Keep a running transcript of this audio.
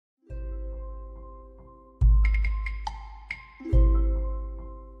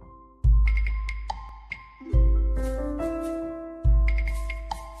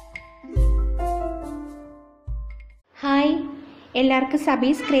എല്ലാവർക്കും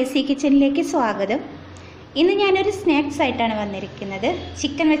സബീസ് ക്രേസി കിച്ചണിലേക്ക് സ്വാഗതം. ഇന്ന് ഞാനൊരു സ്നാക്സ് ആയിട്ടാണ് വന്നിരിക്കുന്നത്.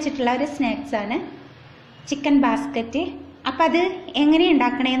 ചിക്കൻ വെച്ചിട്ടുള്ള ഒരു സ്നാക്സ് ആണ്, ചിക്കൻ ബാസ്ക്കറ്റ്. അപ്പോൾ അത് എങ്ങനെ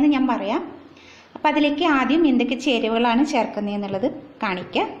ഉണ്ടാക്കണമെന്ന് ഞാൻ പറയാം. അപ്പോൾ അതിലേക്ക് ആദ്യം എന്തൊക്കെ ചേരുവകളാണ് ചേർക്കുന്നതെന്നുള്ളത്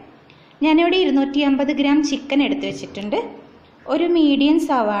കാണിക്കാം. ഞാനിവിടെ 250 ഗ്രാം ചിക്കൻ എടുത്ത് വെച്ചിട്ടുണ്ട്. ഒരു മീഡിയം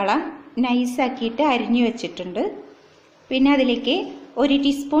സവാള നൈസാക്കിയിട്ട് അരിഞ്ഞു വെച്ചിട്ടുണ്ട്. പിന്നെ അതിലേക്ക് 1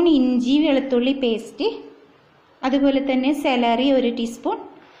 ടീസ്പൂൺ ഇഞ്ചി വെളുത്തുള്ളി പേസ്റ്റ്, അതുപോലെ തന്നെ സെലറി 1 ടീസ്പൂൺ.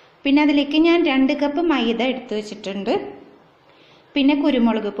 പിന്നെ അതിലേക്ക് ഞാൻ 2 കപ്പ് മൈദ എടുത്തു വെച്ചിട്ടുണ്ട്. പിന്നെ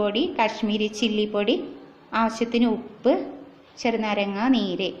കുരുമുളക് പൊടി, കാശ്മീരി ചില്ലി പൊടി, ആവശ്യത്തിന് ഉപ്പ്, ചെറുനാരങ്ങ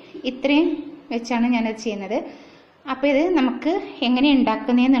നീര്, ഇത്രയും വെച്ചാണ് ഞാനത് ചെയ്യുന്നത്. അപ്പോൾ ഇത് നമുക്ക് എങ്ങനെ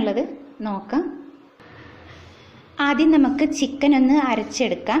ഉണ്ടാക്കുന്നതെന്നുള്ളത് നോക്കാം. ആദ്യം നമുക്ക് ചിക്കൻ ഒന്ന്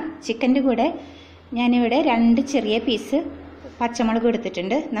അരച്ചെടുക്കാം. ചിക്കൻ്റെ കൂടെ ഞാനിവിടെ 2 ചെറിയ പീസ് പച്ചമുളക്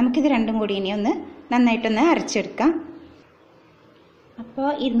എടുത്തിട്ടുണ്ട്. നമുക്കിത് രണ്ടും കൂടി ഇനി ഒന്ന് നന്നായിട്ടൊന്ന് അരച്ചെടുക്കാം. അപ്പോൾ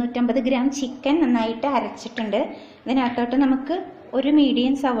 250 ഗ്രാം ചിക്കൻ നന്നായിട്ട് അരച്ചിട്ടുണ്ട്. ഇതിനകത്തോട്ട് നമുക്ക് ഒരു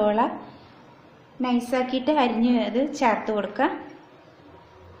മീഡിയം സവോള നൈസാക്കിയിട്ട് അരിഞ്ഞ് അത് ചേർത്ത് കൊടുക്കാം.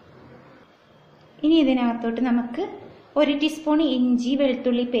 ഇനി ഇതിനകത്തോട്ട് നമുക്ക് 1 ടീസ്പൂൺ ഇഞ്ചി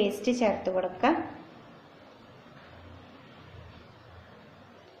വെളുത്തുള്ളി പേസ്റ്റ് ചേർത്ത് കൊടുക്കാം.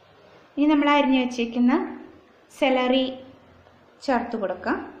 ഇനി നമ്മൾ അരിഞ്ഞു വെച്ചിരിക്കുന്ന സെലറി ചേർത്ത്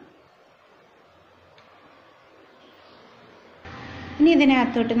കൊടുക്കാം. ഇനി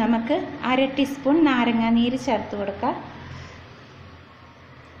ഇതിനകത്തോട്ട് നമുക്ക് 1/2 ടീസ്പൂൺ നാരങ്ങാ നീര് ചേർത്ത് കൊടുക്കാം.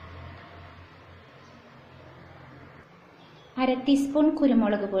 അര ടീസ്പൂൺ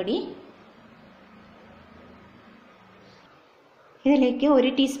കുരുമുളക് പൊടി, ഇതിലേക്ക്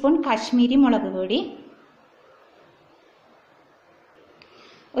 1 ടീസ്പൂൺ കാശ്മീരി മുളക് പൊടി,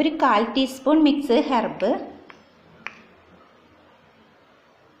 1/4 ടീസ്പൂൺ മിക്സ് ഹെർബ്,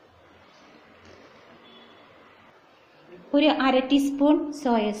 ഒരു 1/2 ടീസ്പൂൺ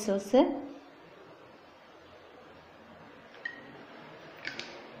സോയ സോസ്,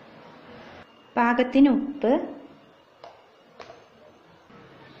 പാകത്തിന് ഉപ്പ്,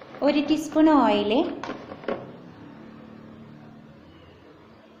 1 ടീസ്പൂൺ ഓയിൽ,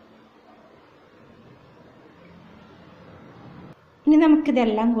 ഇനി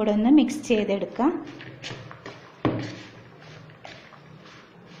നമുക്കിതെല്ലാം കൂടെ ഒന്ന് മിക്സ് ചെയ്തെടുക്കാം.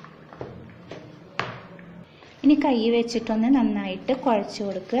 ഇനി കൈ വെച്ചിട്ടൊന്ന് നന്നായിട്ട് കുഴച്ച്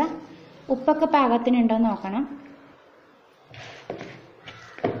കൊടുക്കുക. ഉപ്പൊക്കെ പാകത്തിനുണ്ടോ നോക്കണം.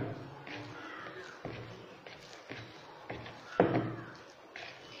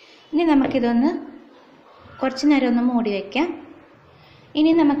 ഇനി നമുക്കിതൊന്ന് കുറച്ച് നേരം ഒന്ന് മൂടി വയ്ക്കാം.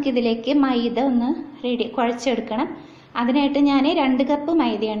 ഇനി നമുക്കിതിലേക്ക് മൈദ ഒന്ന് കുഴച്ചെടുക്കണം. അതിനായിട്ട് ഞാൻ 2 കപ്പ്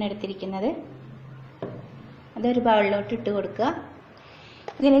മൈദയാണ് എടുത്തിരിക്കുന്നത്. അതൊരു ബൗളിലോട്ട് ഇട്ട് കൊടുക്കുക.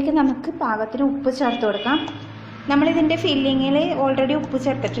 ഇതിലേക്ക് നമുക്ക് പാകത്തിന് ഉപ്പ് ചേർത്ത് കൊടുക്കാം. നമ്മളിതിൻ്റെ ഫില്ലിങ്ങിൽ ഓൾറെഡി ഉപ്പ്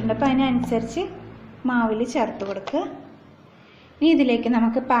ചേർത്തിട്ടുണ്ട്, അപ്പോൾ അതിനനുസരിച്ച് മാവിൽ ചേർത്ത് കൊടുക്കുക. ഇനി ഇതിലേക്ക്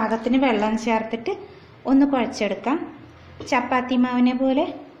നമുക്ക് പാകത്തിന് വെള്ളം ചേർത്തിട്ട് ഒന്ന് കുഴച്ചെടുക്കാം. ചപ്പാത്തി മാവിനെ പോലെ,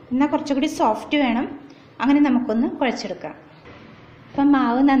 എന്നാൽ കുറച്ചുകൂടി സോഫ്റ്റ് വേണം. അങ്ങനെ നമുക്കൊന്ന് കുഴച്ചെടുക്കാം. അപ്പം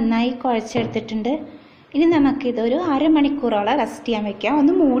മാവ് നന്നായി കുഴച്ചെടുത്തിട്ടുണ്ട്. ഇനി നമുക്കിതൊരു അരമണിക്കൂറോളം റെസ്റ്റ് ചെയ്യാൻ വയ്ക്കാം.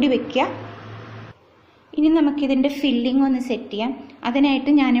 ഒന്ന് മൂടി വയ്ക്കുക. ഇനി നമുക്കിതിൻ്റെ ഫില്ലിംഗ് ഒന്ന് സെറ്റ് ചെയ്യാം.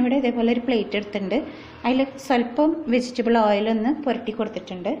 അതിനായിട്ട് ഞാനിവിടെ ഇതേപോലെ ഒരു പ്ലേറ്റ് എടുത്തിട്ടുണ്ട്. അതിൽ സ്വല്പം വെജിറ്റബിൾ ഓയിലൊന്ന് പുരട്ടി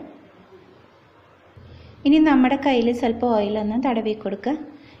കൊടുത്തിട്ടുണ്ട്. ഇനി നമ്മുടെ കയ്യിൽ സ്വല്പം ഓയിലൊന്ന് തടവി കൊടുക്കുക.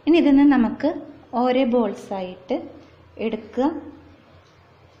 ഇനി ഇതിന്ന് നമുക്ക് ഓരോ ബോൾസായിട്ട് എടുക്കുക.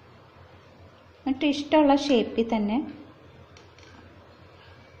 എന്നിട്ട് ഇഷ്ടമുള്ള ഷേപ്പിൽ തന്നെ,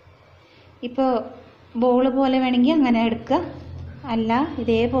 ഇപ്പോൾ ബോൾ പോലെ വേണമെങ്കിൽ അങ്ങനെ എടുക്കുക, അല്ല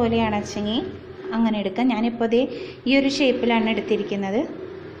ഇതേപോലെയാണ് വെച്ചെങ്കിൽ അങ്ങനെ എടുക്കാം. ഞാനിപ്പോൾ ഇതേ ഈ ഒരു ഷേപ്പിലാണ് എടുത്തിരിക്കുന്നത്.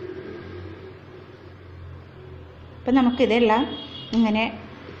 അപ്പം നമുക്കിതെല്ലാം ഇങ്ങനെ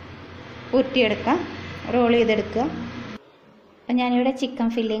ഉരുട്ടിയെടുക്കാം, റോൾ ചെയ്തെടുക്കുക. അപ്പം ഞാനിവിടെ ചിക്കൻ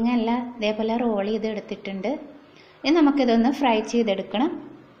ഫില്ലിങ് എല്ലാം ഇതേപോലെ റോൾ ചെയ്തെടുത്തിട്ടുണ്ട്. ഇനി നമുക്കിതൊന്ന് ഫ്രൈ ചെയ്തെടുക്കണം.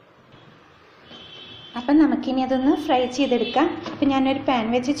 അപ്പം നമുക്കിനി അതൊന്ന് ഫ്രൈ ചെയ്തെടുക്കാം. അപ്പം ഞാനൊരു പാൻ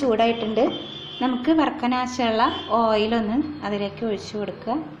വെച്ച് ചൂടായിട്ടുണ്ട്. നമുക്ക് വറുക്കാൻ ആവശ്യമുള്ള ഓയിലൊന്ന് അതിലേക്ക് ഒഴിച്ചു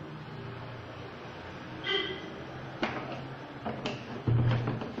കൊടുക്കുക.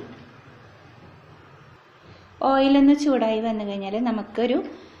 ഓയിലൊന്ന് ചൂടായി വന്നു കഴിഞ്ഞാൽ നമുക്കൊരു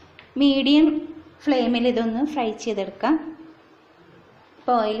മീഡിയം ഫ്ലെയിമിൽ ഇതൊന്ന് ഫ്രൈ ചെയ്തെടുക്കാം.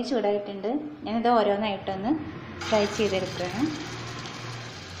 ഇപ്പോൾ ഓയിൽ ചൂടായിട്ടുണ്ട്. ഞാനിത് ഓരോന്നായിട്ടൊന്ന് ഫ്രൈ ചെയ്തെടുക്കുകയാണ്.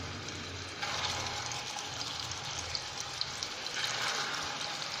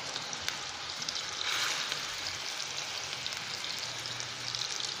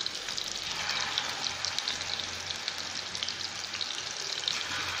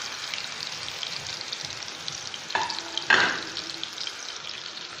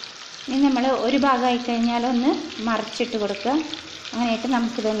 ഇനി നമ്മൾ ഒരു ഭാഗമായി കഴിഞ്ഞാൽ ഒന്ന് മറിച്ചിട്ട് കൊടുക്കുക. അങ്ങനെയായിട്ട്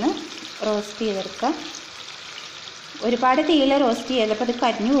നമുക്കിതൊന്ന് റോസ്റ്റ് ചെയ്തെടുക്കാം. ഒരുപാട് തീയിൽ റോസ്റ്റ് ചെയ്യരുത്, അപ്പോൾ അത്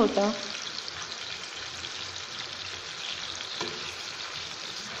കരിഞ്ഞു പോട്ടോ.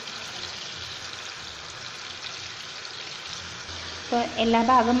 ഇപ്പോൾ എല്ലാ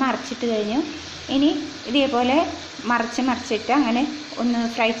ഭാഗവും മറിച്ചിട്ട് കഴിഞ്ഞു. ഇനി ഇതേപോലെ മറിച്ചിട്ട് അങ്ങനെ ഒന്ന്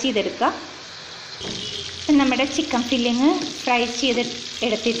ഫ്രൈ ചെയ്തെടുക്കുക. ഇപ്പം നമ്മുടെ ചിക്കൻ ഫില്ലിങ് ഫ്രൈ ചെയ്ത്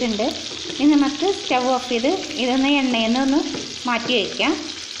എടുത്തിട്ടുണ്ട്. ഇനി നമുക്ക് സ്റ്റവ് ഓഫ് ചെയ്ത് ഇതൊന്ന് എണ്ണയിൽ നിന്ന് മാറ്റി വയ്ക്കാം.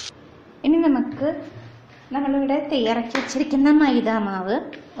 ഇനി നമുക്ക് നമ്മളിവിടെ തയ്യാറാക്കി വെച്ചിരിക്കുന്ന മൈദാമാവ്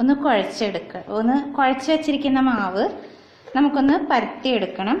ഒന്ന് കുഴച്ച് വെച്ചിരിക്കുന്ന മാവ് നമുക്കൊന്ന്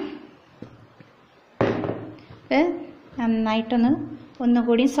പരത്തിയെടുക്കണം. നന്നായിട്ടൊന്ന്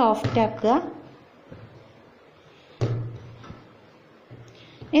ഒന്നുകൂടി സോഫ്റ്റ് ആക്കുക.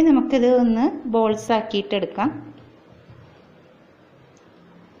 ഇനി നമുക്കിത് ഒന്ന് ബോൾസ് ആക്കിയിട്ടെടുക്കാം.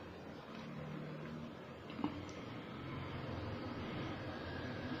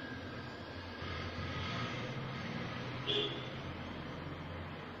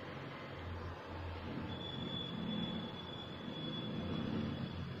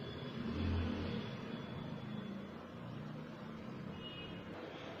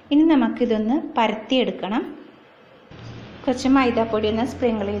 ഇനി നമുക്കിതൊന്ന് പരത്തിയെടുക്കണം. കുറച്ച് മൈദാപ്പൊടി ഒന്ന്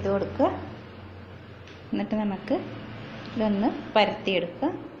സ്പ്രിങ്കിൾ ചെയ്ത് കൊടുക്കുക. എന്നിട്ട് നമുക്ക് ഇതൊന്ന്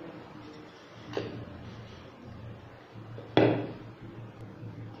പരത്തിയെടുക്കുക.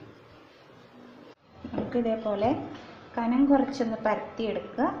 നമുക്കിതേപോലെ കനം കുറച്ചൊന്ന്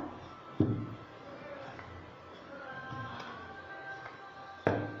പരത്തിയെടുക്കുക.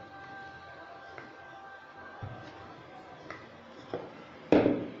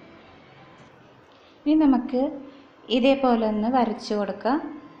 ഇനി നമുക്ക് ഇതേപോലെ ഒന്ന് വരച്ചു കൊടുക്കുക,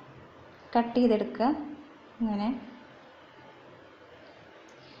 കട്ട് ചെയ്തെടുക്കുക. ഇങ്ങനെ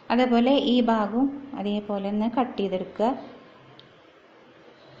അതേപോലെ ഈ ഭാഗവും അതേപോലെ ഒന്ന് കട്ട് ചെയ്തെടുക്കുക.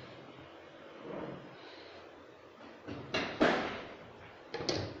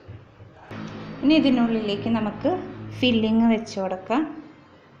 ഇനി ഇതിനുള്ളിലേക്ക് നമുക്ക് ഫില്ലിങ് വെച്ച് കൊടുക്കാം.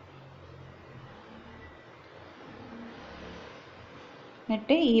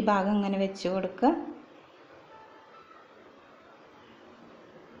 എന്നിട്ട് ഈ ഭാഗം ഇങ്ങനെ വെച്ച് കൊടുക്കുക.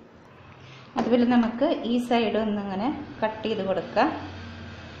 അതുപോലെ നമുക്ക് ഈ സൈഡ് ഒന്നിങ്ങനെ കട്ട് ചെയ്ത് കൊടുക്കുക.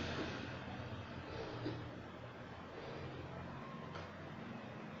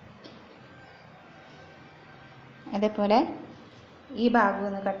 അതേപോലെ ഈ ഭാഗം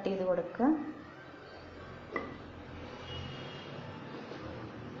ഒന്ന് കട്ട് ചെയ്ത് കൊടുക്കുക.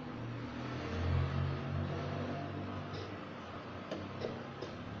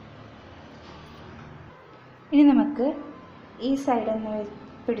 ഇനി നമുക്ക് ഈ സൈഡ് ഒന്ന്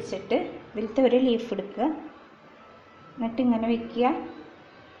പിടിച്ചിട്ട് ഇതിലത്തെ ഒരു ലീഫ് എടുക്കുക. എന്നിട്ട് ഇങ്ങനെ വയ്ക്കുക.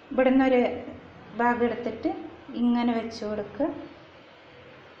 ഇവിടെ നിന്നൊരു ഭാഗം എടുത്തിട്ട് ഇങ്ങനെ വെച്ച് കൊടുക്കുക.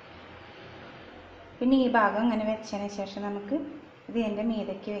 പിന്നെ ഈ ഭാഗം ഇങ്ങനെ വെച്ചതിന് ശേഷം നമുക്ക് ഇതിൻ്റെ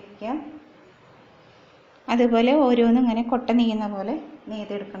മീതയ്ക്ക് വയ്ക്കുക. അതുപോലെ ഓരോന്നും ഇങ്ങനെ കൊട്ട നെയ്യുന്ന പോലെ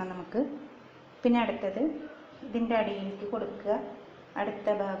നെയ്തെടുക്കണം നമുക്ക്. പിന്നെ അടുത്തത് ഇതിൻ്റെ അടിയിലേക്ക് കൊടുക്കുക,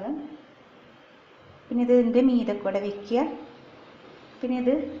 അടുത്ത ഭാഗം. പിന്നെ ഇതിൻ്റെ മീതെ കൂടെ വയ്ക്കുക. പിന്നെ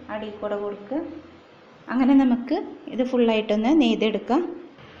ഇത് അടിയിൽ കൂടെ കൊടുക്കുക. അങ്ങനെ നമുക്ക് ഇത് ഫുള്ളായിട്ടൊന്ന് നെയ്തെടുക്കാം.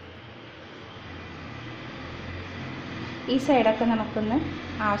 ഈ സൈഡൊക്കെ നമുക്കൊന്ന്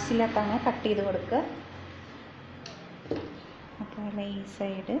ആവശ്യമില്ലാത്തങ്ങനെ കട്ട് ചെയ്ത് കൊടുക്കുക. അതുപോലെ ഈ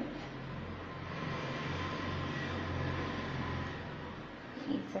സൈഡ്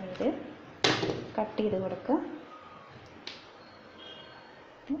കട്ട് ചെയ്ത് കൊടുക്കുക.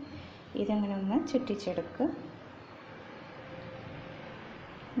 ഇതങ്ങനെ ഒന്ന് ചുറ്റിച്ചെടുക്കുക.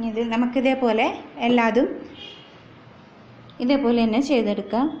 ഇത് നമുക്കിതേപോലെ എല്ലാതും ഇതേപോലെ തന്നെ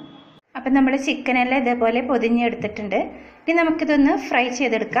ചെയ്തെടുക്കാം. അപ്പം നമ്മൾ ചിക്കനെല്ലാം ഇതേപോലെ പൊതിഞ്ഞെടുത്തിട്ടുണ്ട്. ഇനി നമുക്കിതൊന്ന് ഫ്രൈ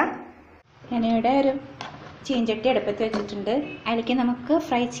ചെയ്തെടുക്കാം. ഞാനിവിടെ ഒരു ചീഞ്ചട്ടി അടുപ്പത്ത് വെച്ചിട്ടുണ്ട്. അതിലേക്ക് നമുക്ക്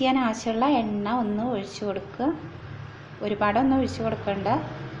ഫ്രൈ ചെയ്യാൻ ആവശ്യമുള്ള എണ്ണ ഒന്ന് ഒഴിച്ചു കൊടുക്കുക. ഒരുപാടൊന്നും ഒഴിച്ചു കൊടുക്കണ്ട,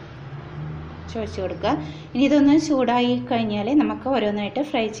 ഒഴിച്ചു കൊടുക്കുക. ഇനി ഇതൊന്ന് ചൂടായി കഴിഞ്ഞാൽ നമുക്ക് ഓരോന്നായിട്ട്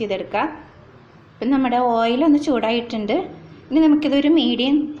ഫ്രൈ ചെയ്തെടുക്കാം. ഇപ്പം നമ്മുടെ ഓയിലൊന്ന് ചൂടായിട്ടുണ്ട്. ഇനി നമുക്കിതൊരു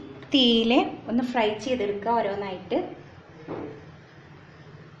മീഡിയം തീയിൽ ഒന്ന് ഫ്രൈ ചെയ്തെടുക്കുക ഓരോന്നായിട്ട്.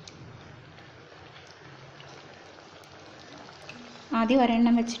 ആദ്യം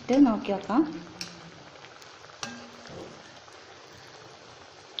ഒരെണ്ണം വെച്ചിട്ട് നോക്കി നോക്കാം.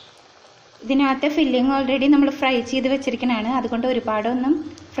 ഇതിനകത്ത് ഫില്ലിങ് ഓൾറെഡി നമ്മൾ ഫ്രൈ ചെയ്ത് വെച്ചിരിക്കുന്നതാണ്. അതുകൊണ്ട് ഒരുപാടൊന്നും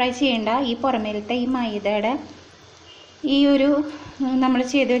ഫ്രൈ ചെയ്യേണ്ട. ഈ പുറമേലത്തെ ഈ മൈദയുടെ ഈ ഒരു നമ്മൾ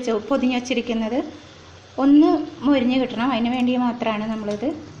ചെയ്ത് വെച്ച പൊതിഞ്ഞ് വച്ചിരിക്കുന്നത് ഒന്ന് മൊരിഞ്ഞ് കിട്ടണം. അതിന് വേണ്ടി മാത്രമാണ് നമ്മളിത്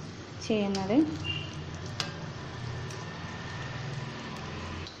ചെയ്യുന്നത്.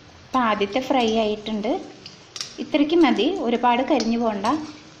 അപ്പോൾ ആദ്യത്തെ ഫ്രൈ ആയിട്ടുണ്ട്. ഇത്രയ്ക്ക് മതി, ഒരുപാട് കരിഞ്ഞു പോകണ്ട.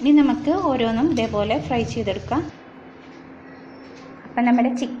 ഇനി നമുക്ക് ഓരോന്നും ഇതേപോലെ ഫ്രൈ ചെയ്തെടുക്കാം. അപ്പം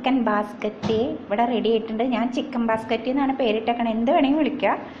നമ്മുടെ ചിക്കൻ ബാസ്ക്കറ്റ് ഇവിടെ റെഡി ആയിട്ടുണ്ട്. ഞാൻ ചിക്കൻ ബാസ്ക്കറ്റ് എന്നാണ് പേരിട്ടേക്കണം, എന്ത് വേണമെങ്കിൽ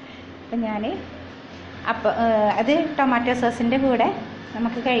വിളിക്കുക. അപ്പം ഞാൻ അത് ടൊമാറ്റോ സോസിൻ്റെ കൂടെ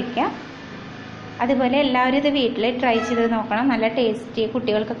നമുക്ക് കഴിക്കാം. അതുപോലെ എല്ലാവരും ഇത് വീട്ടിൽ ട്രൈ ചെയ്ത് നോക്കണം. നല്ല ടേസ്റ്റി,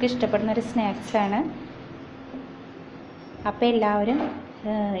 കുട്ടികൾക്കൊക്കെ ഇഷ്ടപ്പെടുന്ന ഒരു സ്നാക്സാണ്. അപ്പോൾ എല്ലാവരും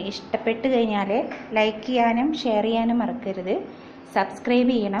ഇഷ്ടപ്പെട്ട് കഴിഞ്ഞാൽ ലൈക്ക് ചെയ്യാനും ഷെയർ ചെയ്യാനും മറക്കരുത്.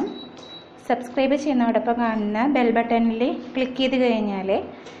 സബ്സ്ക്രൈബ് ചെയ്യണം. സബ്സ്ക്രൈബ് ചെയ്യുന്നതോടൊപ്പം കാണുന്ന ബെൽ ബട്ടണിൽ ക്ലിക്ക് ചെയ്ത് കഴിഞ്ഞാൽ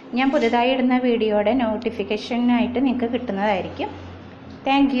ഞാൻ പുതുതായി ഇടുന്ന വീഡിയോയുടെ നോട്ടിഫിക്കേഷനായിട്ട് നിങ്ങൾക്ക് കിട്ടുന്നതായിരിക്കും.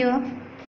 Thank you.